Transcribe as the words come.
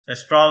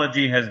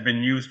Astrology has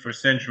been used for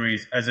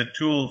centuries as a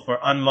tool for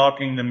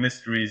unlocking the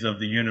mysteries of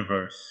the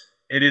universe.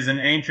 It is an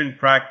ancient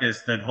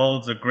practice that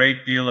holds a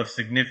great deal of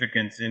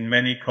significance in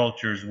many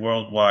cultures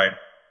worldwide.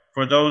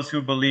 For those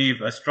who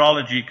believe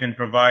astrology can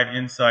provide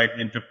insight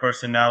into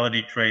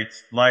personality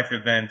traits, life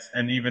events,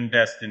 and even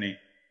destiny.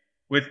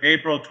 With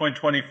April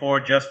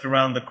 2024 just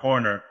around the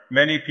corner,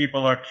 many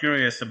people are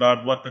curious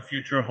about what the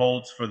future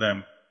holds for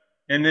them.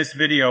 In this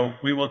video,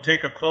 we will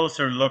take a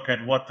closer look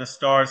at what the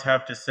stars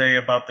have to say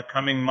about the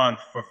coming month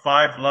for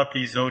 5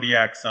 lucky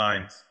zodiac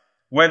signs.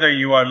 Whether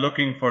you are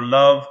looking for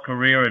love,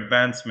 career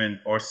advancement,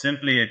 or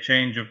simply a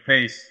change of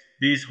pace,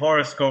 these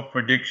horoscope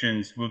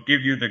predictions will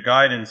give you the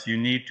guidance you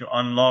need to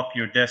unlock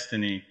your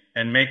destiny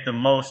and make the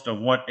most of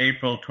what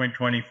April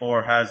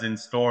 2024 has in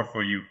store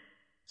for you.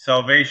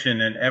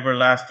 Salvation and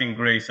everlasting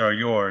grace are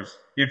yours,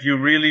 if you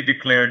really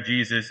declare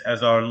Jesus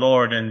as our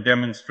Lord and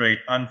demonstrate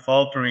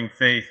unfaltering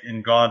faith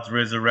in God's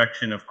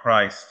resurrection of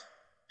Christ.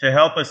 To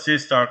help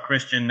assist our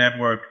Christian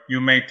network, you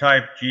may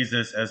type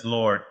Jesus as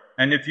Lord,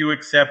 and if you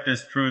accept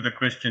as true the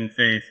Christian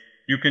faith,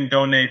 you can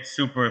donate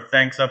super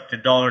thanks up to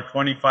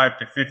 $25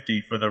 to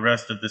 $50 for the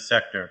rest of the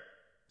sector.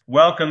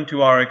 Welcome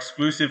to our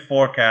exclusive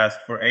forecast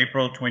for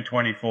April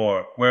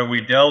 2024, where we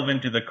delve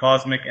into the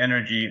cosmic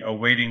energy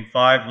awaiting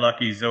 5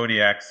 lucky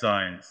zodiac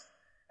signs.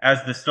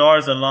 As the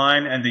stars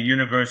align and the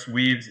universe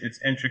weaves its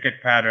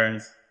intricate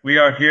patterns, we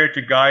are here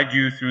to guide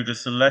you through the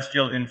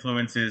celestial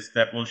influences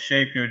that will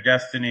shape your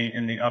destiny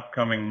in the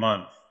upcoming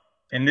month.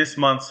 In this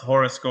month's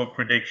horoscope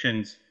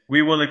predictions,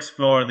 we will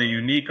explore the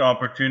unique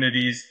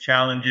opportunities,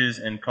 challenges,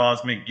 and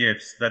cosmic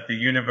gifts that the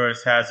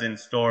universe has in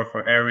store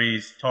for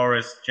Aries,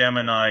 Taurus,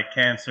 Gemini,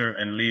 Cancer,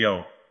 and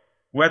Leo.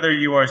 Whether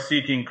you are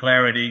seeking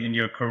clarity in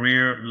your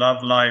career,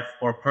 love life,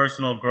 or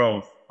personal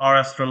growth, our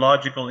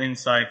astrological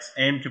insights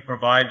aim to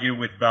provide you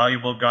with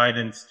valuable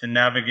guidance to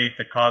navigate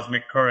the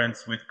cosmic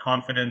currents with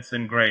confidence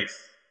and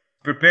grace.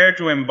 Prepare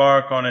to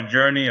embark on a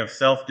journey of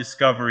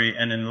self-discovery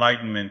and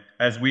enlightenment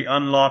as we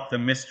unlock the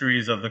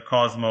mysteries of the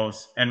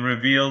cosmos and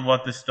reveal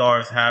what the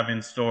stars have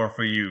in store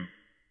for you.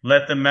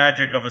 Let the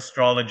magic of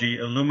astrology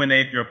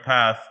illuminate your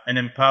path and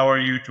empower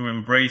you to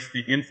embrace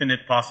the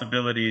infinite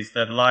possibilities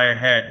that lie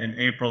ahead in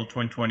April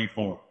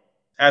 2024.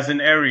 As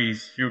an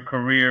Aries, your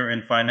career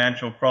and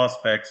financial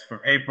prospects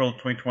for April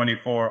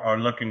 2024 are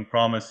looking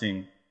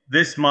promising.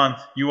 This month,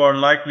 you are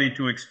likely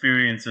to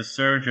experience a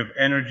surge of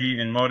energy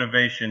and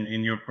motivation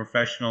in your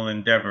professional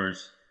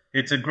endeavors.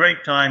 It's a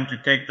great time to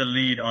take the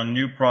lead on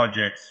new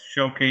projects,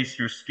 showcase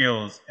your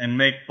skills, and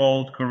make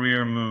bold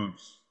career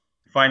moves.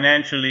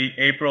 Financially,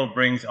 April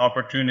brings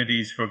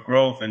opportunities for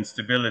growth and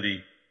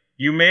stability.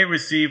 You may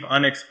receive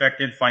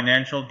unexpected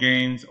financial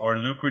gains or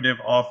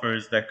lucrative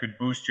offers that could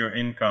boost your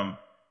income.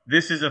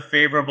 This is a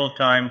favorable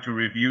time to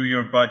review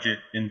your budget,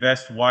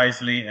 invest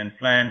wisely, and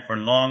plan for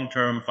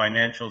long-term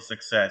financial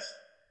success.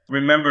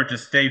 Remember to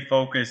stay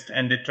focused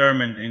and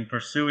determined in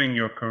pursuing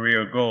your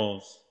career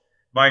goals.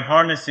 By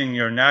harnessing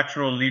your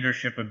natural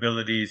leadership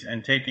abilities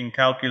and taking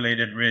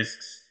calculated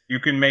risks, you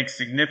can make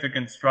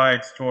significant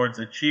strides towards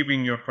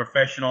achieving your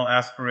professional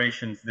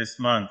aspirations this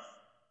month.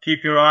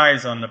 Keep your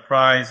eyes on the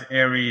prize,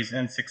 Aries,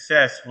 and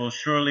success will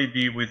surely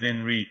be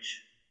within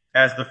reach.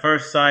 As the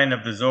first sign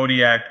of the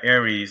zodiac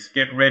Aries,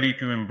 get ready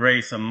to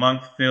embrace a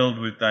month filled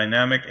with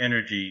dynamic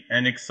energy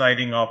and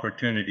exciting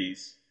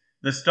opportunities.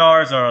 The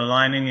stars are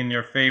aligning in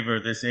your favor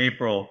this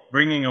April,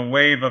 bringing a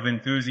wave of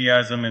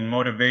enthusiasm and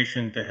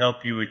motivation to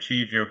help you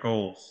achieve your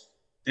goals.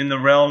 In the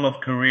realm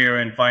of career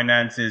and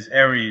finances,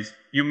 Aries,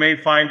 you may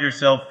find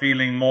yourself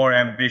feeling more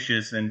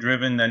ambitious and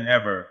driven than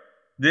ever.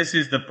 This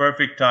is the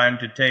perfect time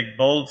to take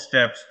bold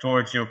steps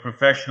towards your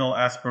professional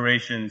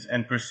aspirations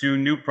and pursue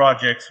new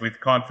projects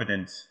with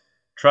confidence.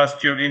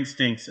 Trust your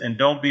instincts and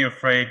don't be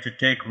afraid to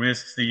take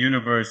risks. The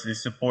universe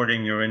is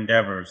supporting your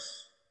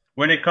endeavors.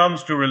 When it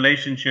comes to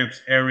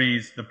relationships,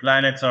 Aries, the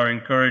planets are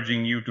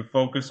encouraging you to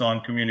focus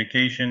on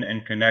communication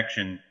and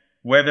connection.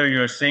 Whether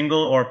you're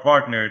single or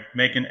partnered,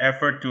 make an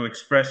effort to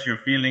express your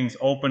feelings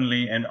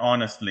openly and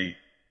honestly.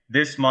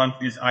 This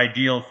month is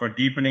ideal for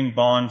deepening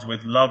bonds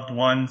with loved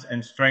ones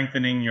and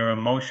strengthening your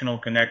emotional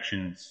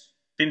connections.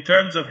 In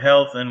terms of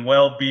health and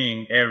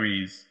well-being,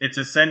 Aries, it's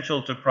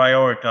essential to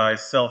prioritize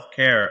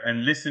self-care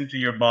and listen to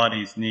your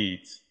body's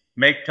needs.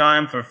 Make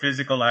time for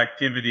physical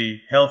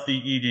activity, healthy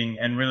eating,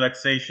 and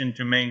relaxation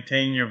to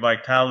maintain your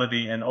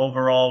vitality and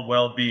overall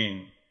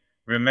well-being.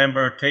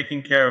 Remember,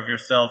 taking care of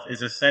yourself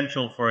is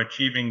essential for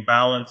achieving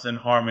balance and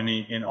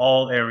harmony in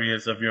all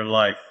areas of your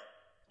life.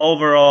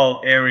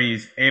 Overall,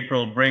 Aries,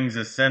 April brings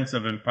a sense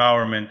of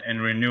empowerment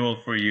and renewal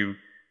for you.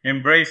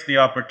 Embrace the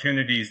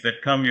opportunities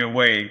that come your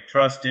way,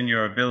 trust in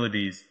your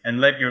abilities, and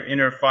let your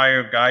inner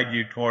fire guide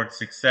you towards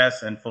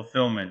success and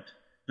fulfillment.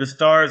 The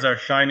stars are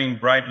shining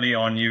brightly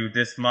on you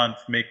this month.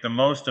 Make the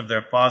most of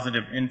their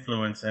positive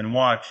influence and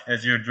watch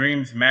as your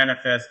dreams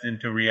manifest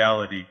into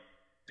reality.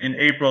 In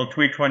April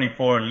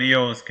 2024,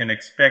 Leos can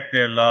expect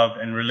their love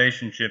and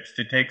relationships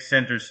to take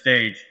center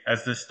stage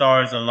as the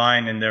stars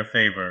align in their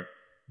favor.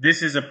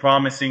 This is a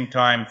promising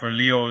time for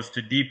Leos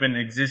to deepen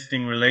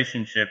existing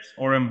relationships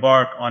or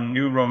embark on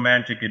new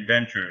romantic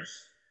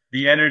adventures.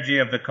 The energy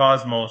of the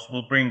cosmos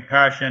will bring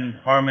passion,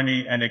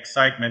 harmony, and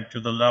excitement to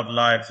the love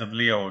lives of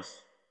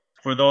Leos.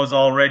 For those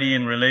already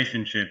in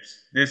relationships,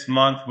 this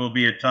month will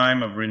be a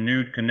time of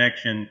renewed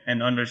connection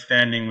and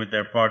understanding with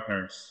their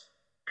partners.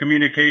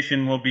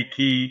 Communication will be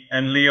key,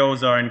 and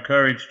Leos are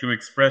encouraged to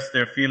express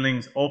their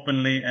feelings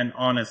openly and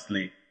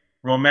honestly.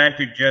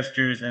 Romantic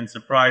gestures and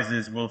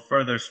surprises will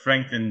further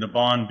strengthen the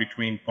bond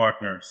between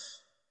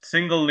partners.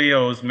 Single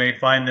Leos may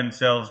find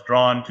themselves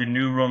drawn to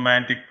new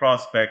romantic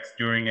prospects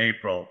during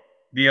April.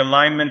 The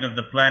alignment of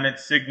the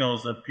planets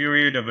signals a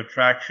period of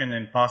attraction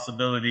and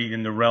possibility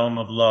in the realm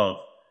of love.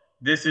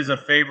 This is a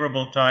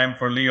favorable time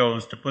for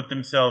Leos to put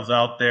themselves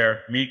out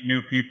there, meet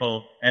new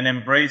people, and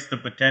embrace the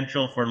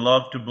potential for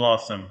love to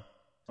blossom.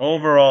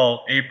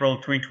 Overall, April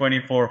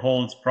 2024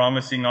 holds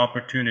promising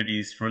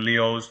opportunities for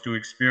Leos to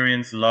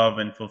experience love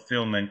and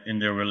fulfillment in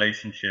their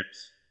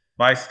relationships.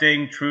 By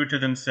staying true to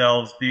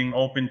themselves, being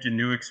open to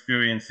new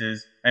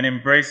experiences, and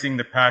embracing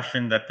the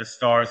passion that the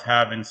stars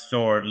have in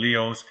store,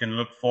 Leos can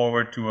look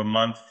forward to a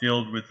month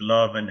filled with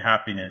love and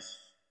happiness.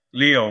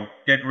 Leo,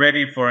 get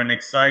ready for an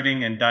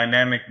exciting and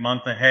dynamic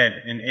month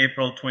ahead in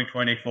April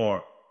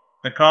 2024.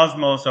 The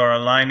cosmos are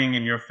aligning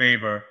in your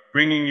favor,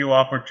 bringing you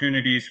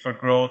opportunities for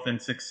growth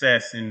and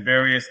success in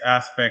various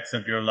aspects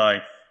of your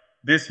life.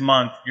 This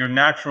month, your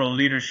natural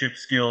leadership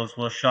skills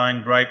will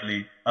shine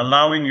brightly,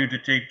 allowing you to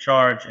take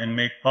charge and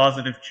make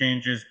positive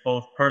changes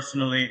both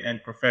personally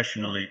and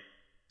professionally.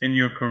 In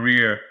your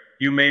career,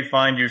 you may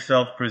find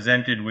yourself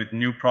presented with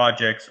new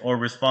projects or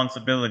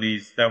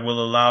responsibilities that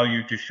will allow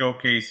you to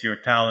showcase your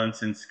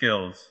talents and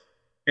skills.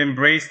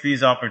 Embrace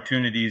these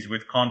opportunities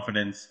with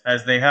confidence,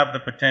 as they have the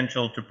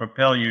potential to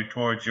propel you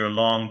towards your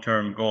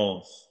long-term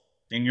goals.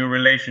 In your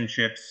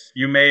relationships,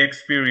 you may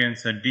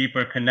experience a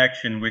deeper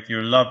connection with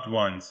your loved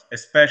ones,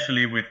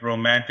 especially with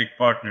romantic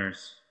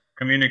partners.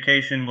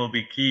 Communication will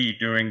be key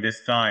during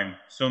this time,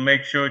 so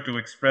make sure to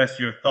express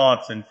your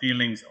thoughts and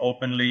feelings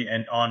openly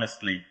and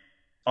honestly.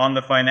 On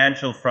the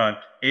financial front,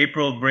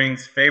 April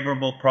brings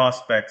favorable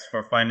prospects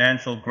for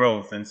financial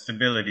growth and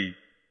stability.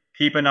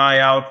 Keep an eye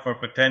out for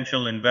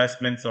potential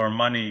investments or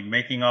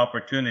money-making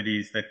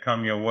opportunities that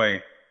come your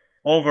way.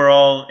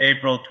 Overall,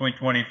 April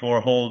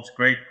 2024 holds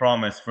great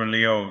promise for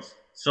Leos,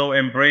 so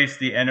embrace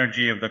the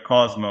energy of the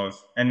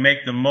cosmos and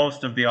make the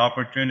most of the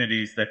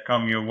opportunities that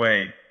come your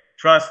way.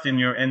 Trust in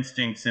your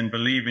instincts and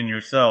believe in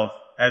yourself,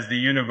 as the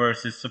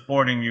universe is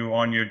supporting you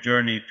on your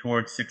journey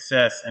towards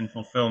success and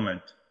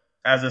fulfillment.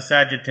 As a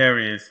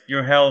Sagittarius,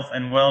 your health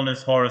and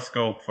wellness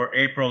horoscope for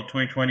April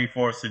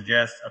 2024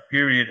 suggests a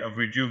period of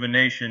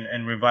rejuvenation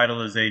and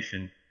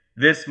revitalization.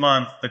 This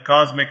month, the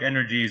cosmic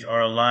energies are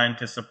aligned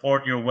to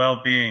support your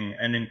well-being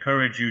and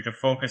encourage you to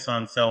focus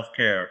on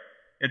self-care.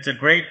 It's a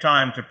great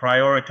time to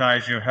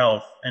prioritize your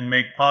health and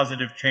make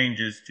positive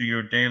changes to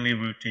your daily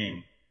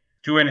routine.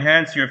 To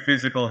enhance your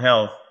physical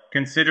health,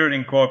 consider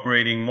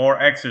incorporating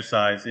more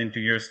exercise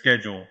into your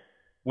schedule.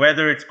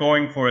 Whether it's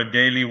going for a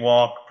daily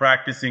walk,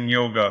 practicing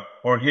yoga,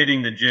 or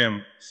hitting the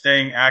gym,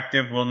 staying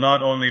active will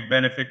not only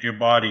benefit your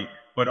body,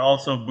 but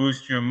also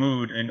boost your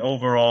mood and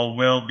overall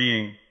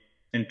well-being.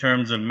 In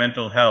terms of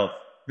mental health,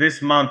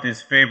 this month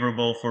is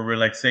favorable for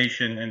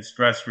relaxation and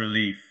stress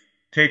relief.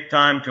 Take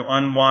time to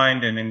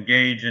unwind and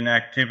engage in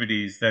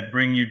activities that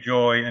bring you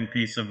joy and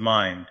peace of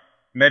mind.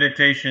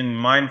 Meditation,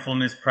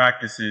 mindfulness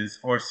practices,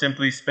 or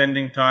simply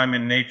spending time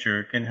in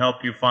nature can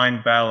help you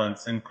find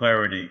balance and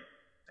clarity.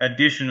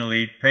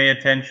 Additionally, pay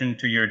attention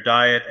to your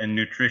diet and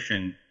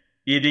nutrition.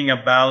 Eating a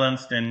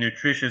balanced and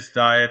nutritious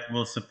diet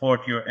will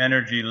support your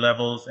energy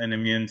levels and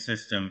immune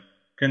system.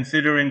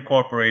 Consider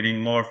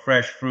incorporating more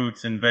fresh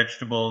fruits and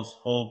vegetables,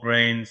 whole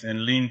grains,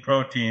 and lean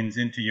proteins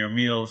into your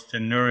meals to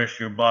nourish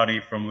your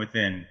body from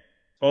within.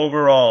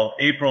 Overall,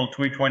 April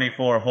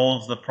 2024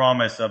 holds the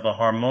promise of a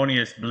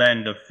harmonious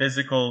blend of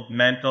physical,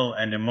 mental,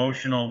 and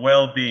emotional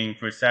well-being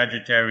for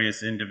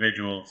Sagittarius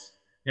individuals.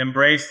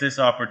 Embrace this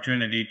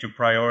opportunity to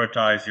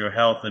prioritize your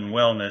health and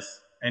wellness,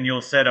 and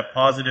you'll set a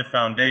positive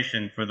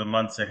foundation for the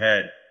months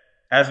ahead.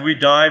 As we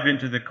dive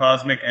into the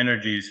cosmic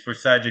energies for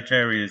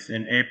Sagittarius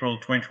in April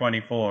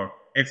 2024,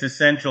 it's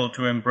essential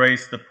to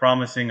embrace the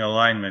promising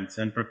alignments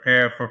and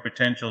prepare for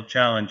potential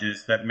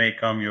challenges that may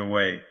come your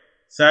way.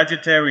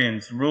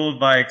 Sagittarians,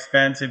 ruled by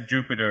expansive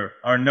Jupiter,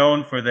 are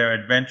known for their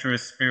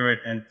adventurous spirit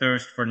and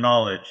thirst for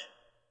knowledge.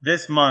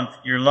 This month,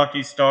 your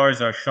lucky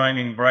stars are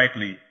shining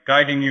brightly,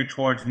 guiding you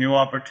towards new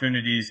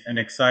opportunities and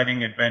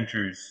exciting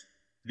adventures.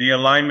 The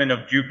alignment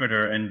of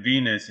Jupiter and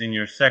Venus in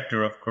your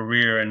sector of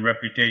career and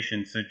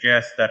reputation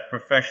suggests that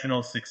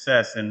professional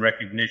success and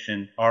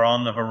recognition are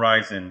on the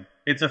horizon.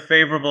 It's a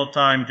favorable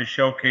time to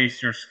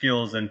showcase your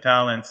skills and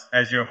talents,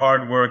 as your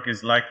hard work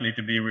is likely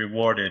to be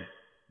rewarded.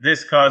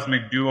 This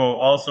cosmic duo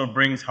also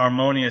brings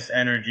harmonious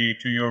energy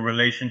to your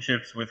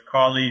relationships with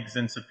colleagues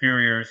and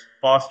superiors,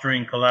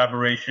 fostering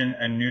collaboration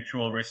and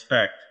mutual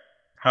respect.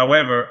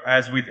 However,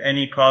 as with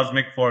any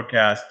cosmic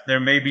forecast, there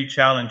may be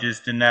challenges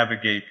to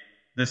navigate.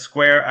 The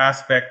square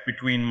aspect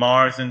between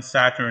Mars and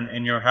Saturn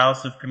in your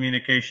house of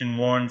communication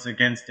warns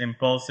against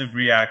impulsive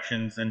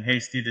reactions and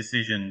hasty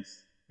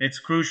decisions. It's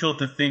crucial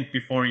to think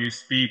before you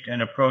speak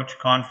and approach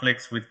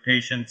conflicts with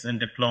patience and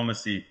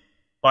diplomacy.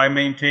 By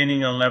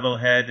maintaining a level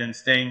head and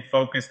staying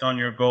focused on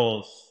your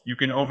goals, you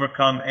can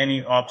overcome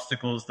any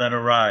obstacles that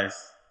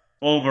arise.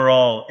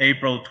 Overall,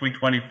 April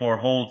 2024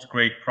 holds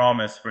great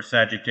promise for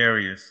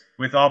Sagittarius,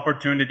 with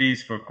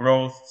opportunities for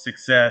growth,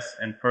 success,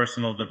 and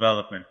personal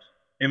development.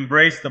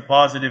 Embrace the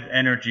positive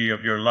energy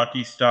of your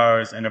lucky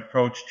stars and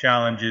approach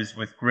challenges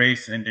with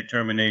grace and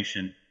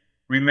determination.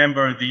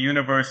 Remember, the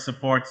universe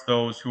supports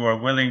those who are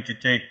willing to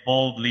take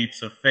bold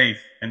leaps of faith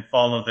and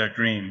follow their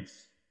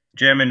dreams.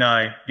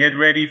 Gemini, get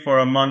ready for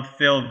a month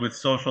filled with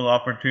social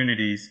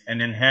opportunities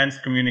and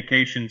enhanced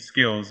communication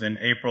skills in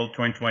April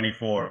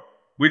 2024.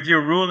 With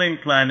your ruling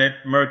planet,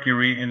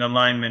 Mercury, in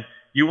alignment,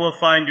 you will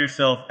find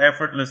yourself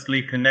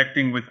effortlessly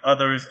connecting with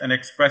others and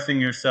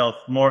expressing yourself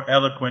more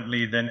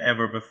eloquently than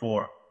ever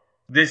before.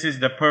 This is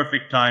the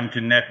perfect time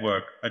to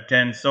network,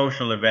 attend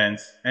social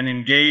events, and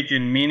engage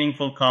in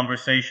meaningful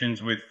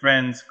conversations with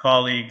friends,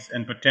 colleagues,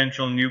 and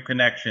potential new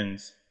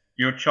connections.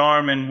 Your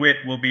charm and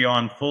wit will be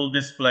on full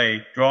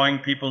display, drawing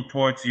people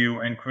towards you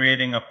and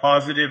creating a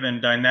positive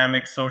and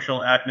dynamic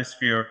social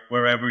atmosphere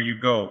wherever you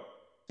go.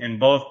 In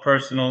both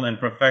personal and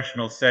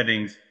professional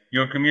settings,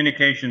 your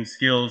communication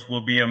skills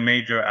will be a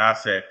major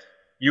asset.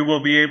 You will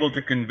be able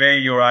to convey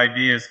your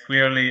ideas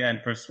clearly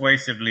and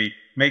persuasively,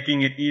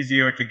 making it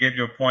easier to get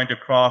your point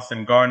across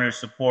and garner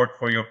support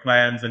for your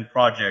plans and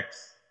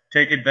projects.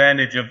 Take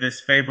advantage of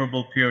this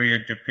favorable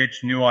period to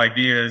pitch new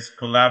ideas,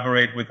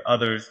 collaborate with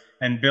others,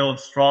 and build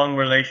strong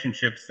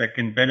relationships that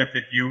can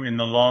benefit you in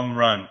the long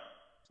run.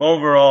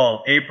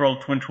 Overall, April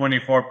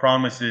 2024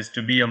 promises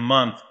to be a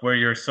month where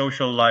your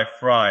social life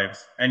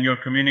thrives and your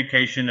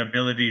communication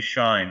abilities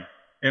shine.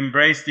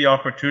 Embrace the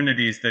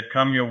opportunities that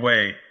come your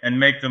way and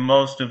make the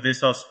most of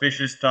this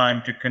auspicious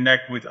time to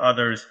connect with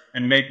others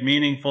and make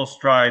meaningful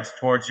strides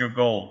towards your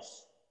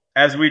goals.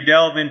 As we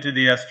delve into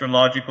the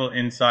astrological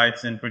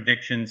insights and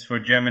predictions for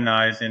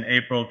Geminis in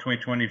April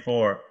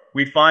 2024,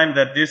 we find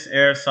that this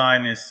air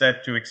sign is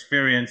set to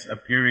experience a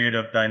period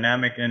of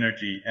dynamic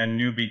energy and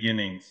new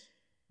beginnings.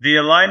 The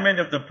alignment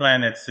of the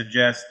planets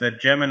suggests that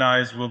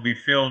Geminis will be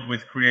filled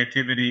with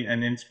creativity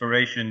and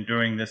inspiration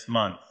during this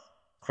month.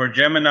 For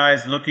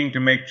Geminis looking to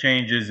make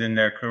changes in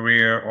their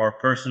career or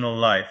personal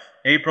life,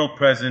 April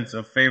presents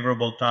a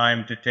favorable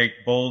time to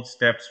take bold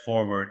steps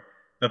forward.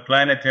 The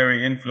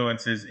planetary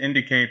influences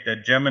indicate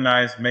that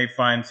Geminis may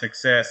find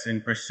success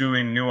in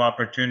pursuing new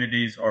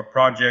opportunities or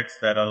projects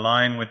that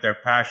align with their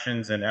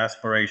passions and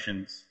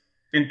aspirations.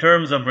 In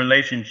terms of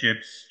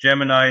relationships,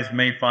 Geminis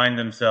may find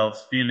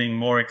themselves feeling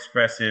more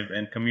expressive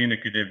and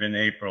communicative in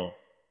April.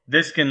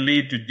 This can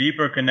lead to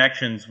deeper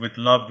connections with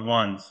loved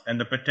ones and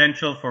the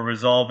potential for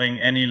resolving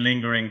any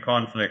lingering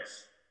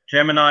conflicts.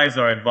 Geminis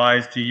are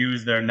advised to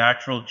use their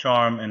natural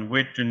charm and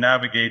wit to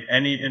navigate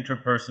any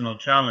interpersonal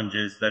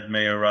challenges that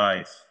may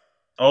arise.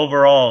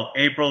 Overall,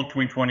 April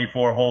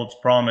 2024 holds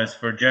promise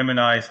for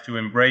Geminis to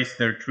embrace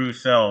their true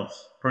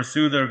selves,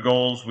 pursue their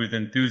goals with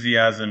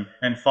enthusiasm,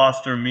 and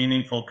foster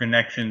meaningful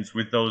connections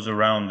with those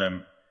around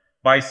them.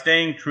 By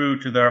staying true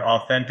to their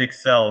authentic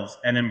selves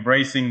and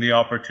embracing the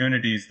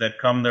opportunities that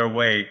come their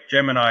way,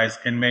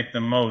 Geminis can make the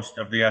most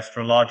of the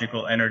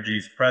astrological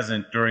energies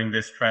present during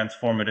this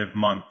transformative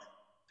month.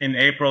 In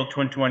April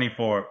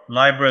 2024,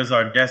 Libras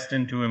are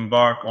destined to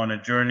embark on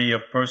a journey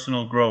of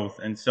personal growth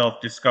and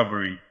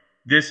self-discovery.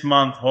 This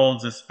month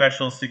holds a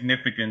special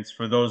significance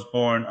for those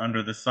born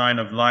under the sign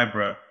of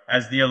Libra,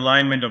 as the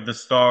alignment of the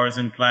stars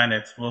and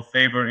planets will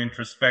favor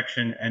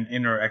introspection and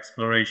inner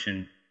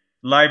exploration.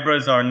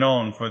 Libras are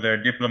known for their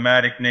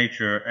diplomatic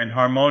nature and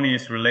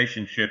harmonious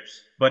relationships,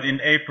 but in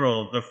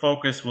April the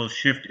focus will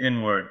shift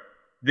inward.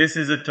 This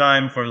is a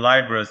time for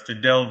Libras to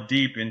delve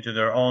deep into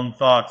their own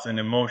thoughts and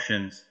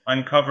emotions,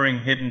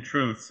 uncovering hidden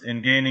truths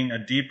and gaining a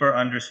deeper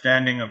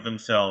understanding of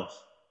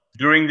themselves.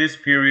 During this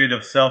period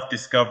of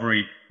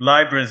self-discovery,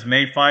 Libras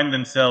may find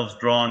themselves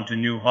drawn to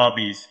new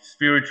hobbies,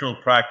 spiritual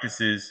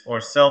practices,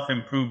 or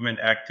self-improvement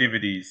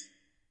activities.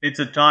 It's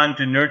a time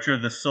to nurture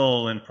the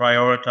soul and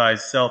prioritize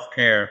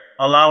self-care,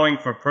 allowing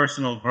for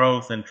personal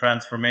growth and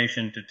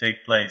transformation to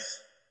take place.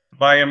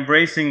 By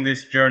embracing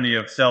this journey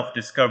of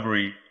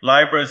self-discovery,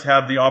 Libras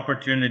have the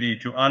opportunity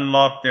to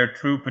unlock their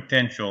true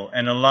potential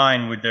and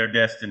align with their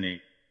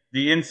destiny.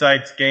 The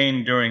insights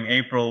gained during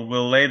April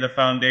will lay the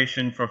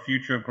foundation for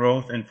future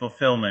growth and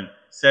fulfillment,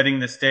 setting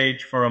the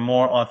stage for a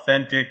more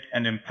authentic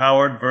and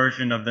empowered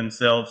version of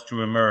themselves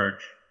to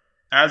emerge.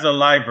 As a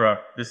Libra,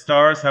 the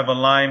stars have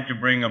aligned to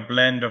bring a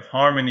blend of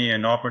harmony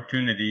and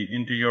opportunity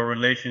into your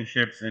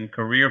relationships and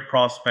career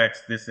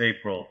prospects this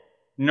April.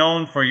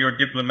 Known for your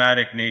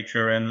diplomatic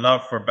nature and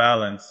love for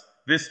balance,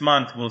 this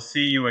month will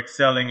see you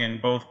excelling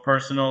in both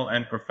personal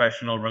and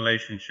professional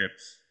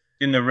relationships.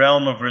 In the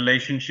realm of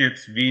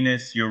relationships,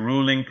 Venus, your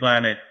ruling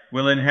planet,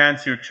 will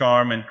enhance your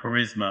charm and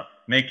charisma,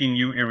 making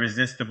you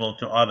irresistible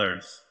to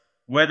others.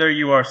 Whether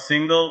you are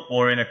single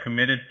or in a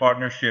committed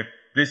partnership,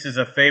 This is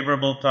a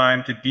favorable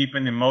time to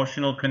deepen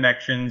emotional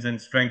connections and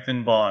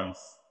strengthen bonds.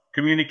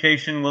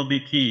 Communication will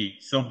be key,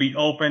 so be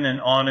open and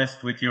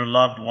honest with your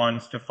loved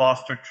ones to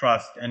foster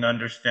trust and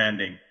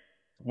understanding.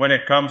 When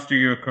it comes to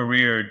your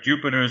career,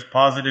 Jupiter's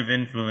positive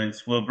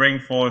influence will bring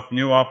forth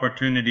new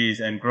opportunities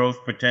and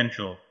growth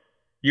potential.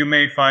 You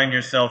may find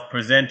yourself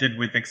presented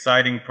with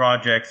exciting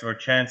projects or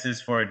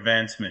chances for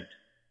advancement.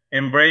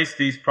 Embrace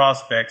these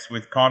prospects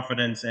with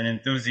confidence and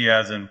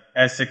enthusiasm,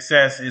 as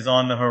success is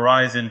on the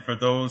horizon for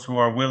those who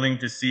are willing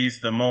to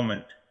seize the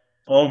moment.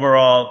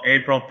 Overall,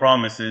 April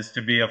promises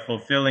to be a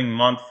fulfilling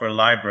month for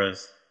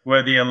Libras,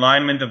 where the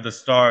alignment of the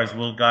stars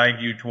will guide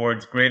you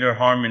towards greater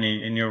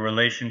harmony in your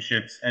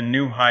relationships and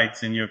new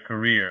heights in your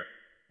career.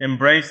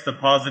 Embrace the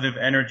positive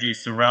energy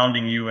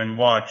surrounding you and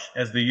watch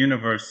as the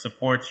universe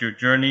supports your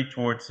journey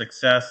towards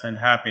success and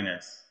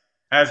happiness.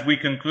 As we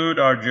conclude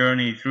our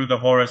journey through the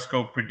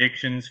horoscope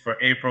predictions for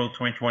April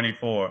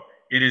 2024,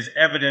 it is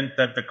evident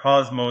that the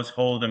cosmos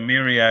hold a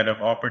myriad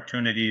of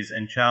opportunities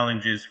and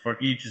challenges for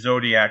each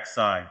zodiac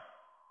sign.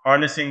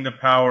 Harnessing the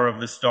power of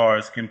the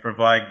stars can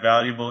provide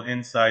valuable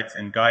insights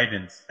and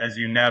guidance as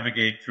you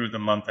navigate through the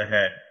month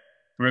ahead.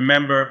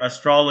 Remember,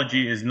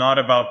 astrology is not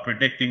about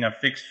predicting a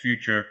fixed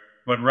future,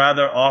 but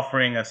rather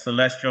offering a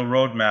celestial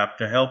roadmap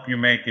to help you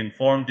make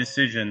informed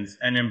decisions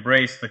and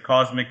embrace the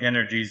cosmic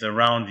energies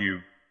around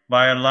you.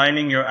 By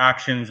aligning your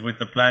actions with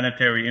the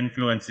planetary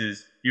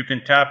influences, you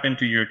can tap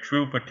into your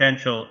true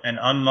potential and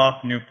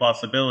unlock new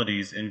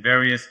possibilities in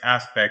various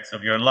aspects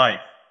of your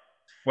life.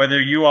 Whether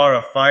you are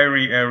a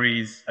fiery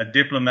Aries, a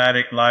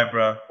diplomatic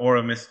Libra, or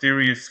a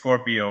mysterious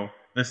Scorpio,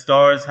 the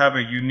stars have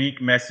a unique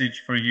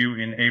message for you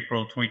in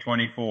April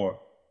 2024.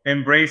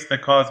 Embrace the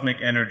cosmic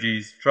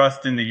energies,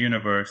 trust in the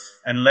universe,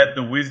 and let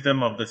the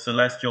wisdom of the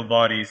celestial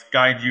bodies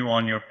guide you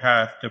on your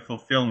path to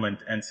fulfillment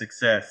and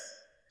success.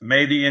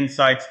 May the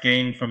insights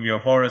gained from your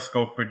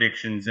horoscope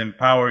predictions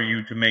empower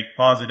you to make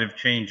positive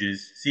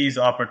changes, seize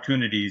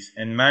opportunities,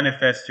 and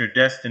manifest your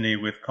destiny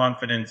with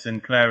confidence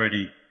and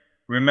clarity.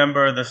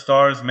 Remember, the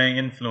stars may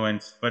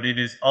influence, but it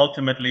is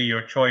ultimately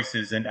your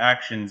choices and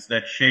actions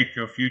that shape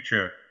your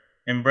future.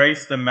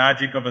 Embrace the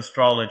magic of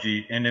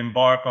astrology and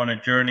embark on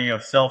a journey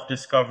of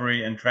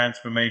self-discovery and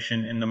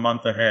transformation in the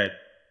month ahead.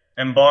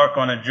 Embark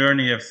on a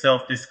journey of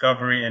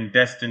self-discovery and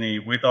destiny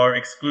with our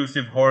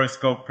exclusive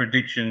horoscope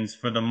predictions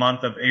for the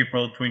month of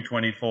April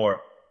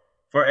 2024.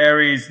 For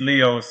Aries,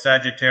 Leo,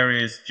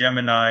 Sagittarius,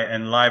 Gemini,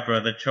 and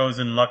Libra, the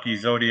chosen lucky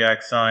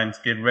zodiac signs,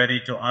 get ready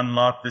to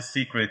unlock the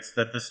secrets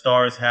that the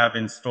stars have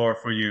in store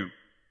for you.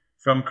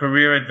 From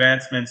career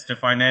advancements to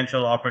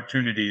financial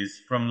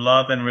opportunities, from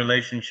love and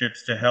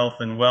relationships to health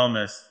and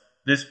wellness,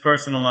 this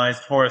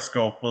personalized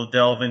horoscope will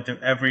delve into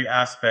every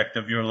aspect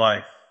of your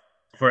life.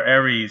 For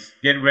Aries,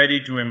 get ready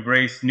to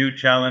embrace new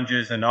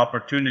challenges and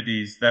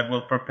opportunities that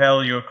will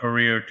propel your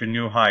career to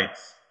new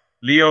heights.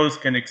 Leos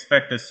can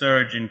expect a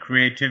surge in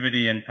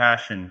creativity and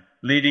passion,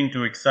 leading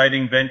to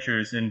exciting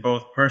ventures in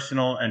both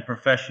personal and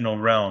professional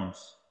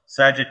realms.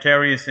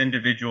 Sagittarius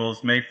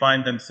individuals may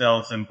find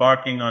themselves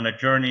embarking on a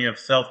journey of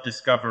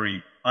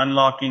self-discovery,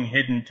 unlocking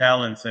hidden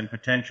talents and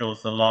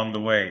potentials along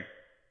the way.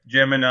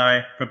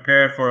 Gemini,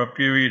 prepare for a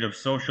period of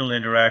social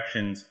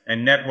interactions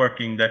and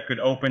networking that could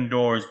open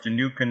doors to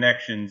new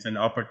connections and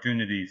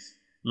opportunities.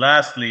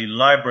 Lastly,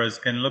 Libras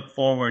can look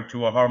forward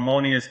to a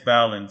harmonious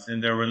balance in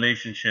their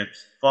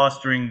relationships,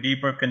 fostering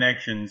deeper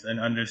connections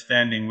and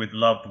understanding with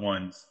loved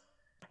ones.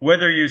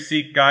 Whether you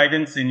seek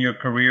guidance in your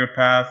career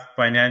path,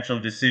 financial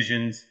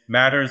decisions,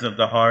 matters of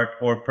the heart,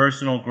 or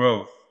personal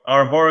growth,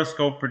 our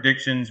horoscope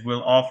predictions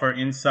will offer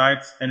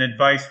insights and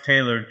advice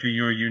tailored to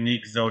your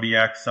unique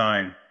zodiac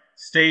sign.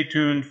 Stay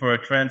tuned for a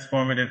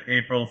transformative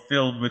April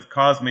filled with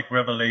cosmic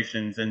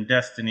revelations and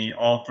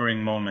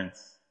destiny-altering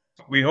moments.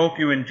 We hope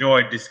you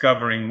enjoyed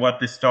discovering what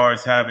the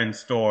stars have in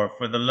store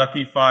for the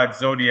lucky 5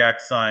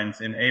 zodiac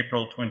signs in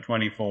April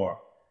 2024.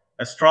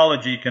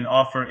 Astrology can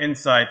offer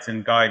insights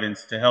and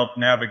guidance to help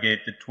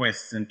navigate the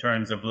twists and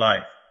turns of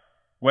life.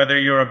 Whether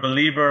you're a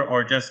believer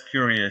or just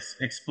curious,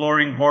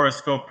 exploring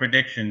horoscope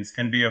predictions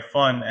can be a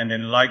fun and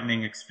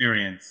enlightening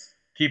experience.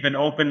 Keep an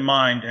open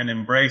mind and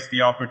embrace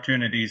the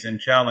opportunities and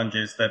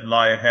challenges that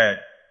lie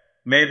ahead.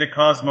 May the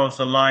cosmos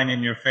align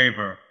in your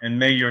favor, and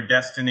may your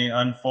destiny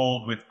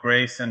unfold with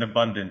grace and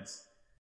abundance.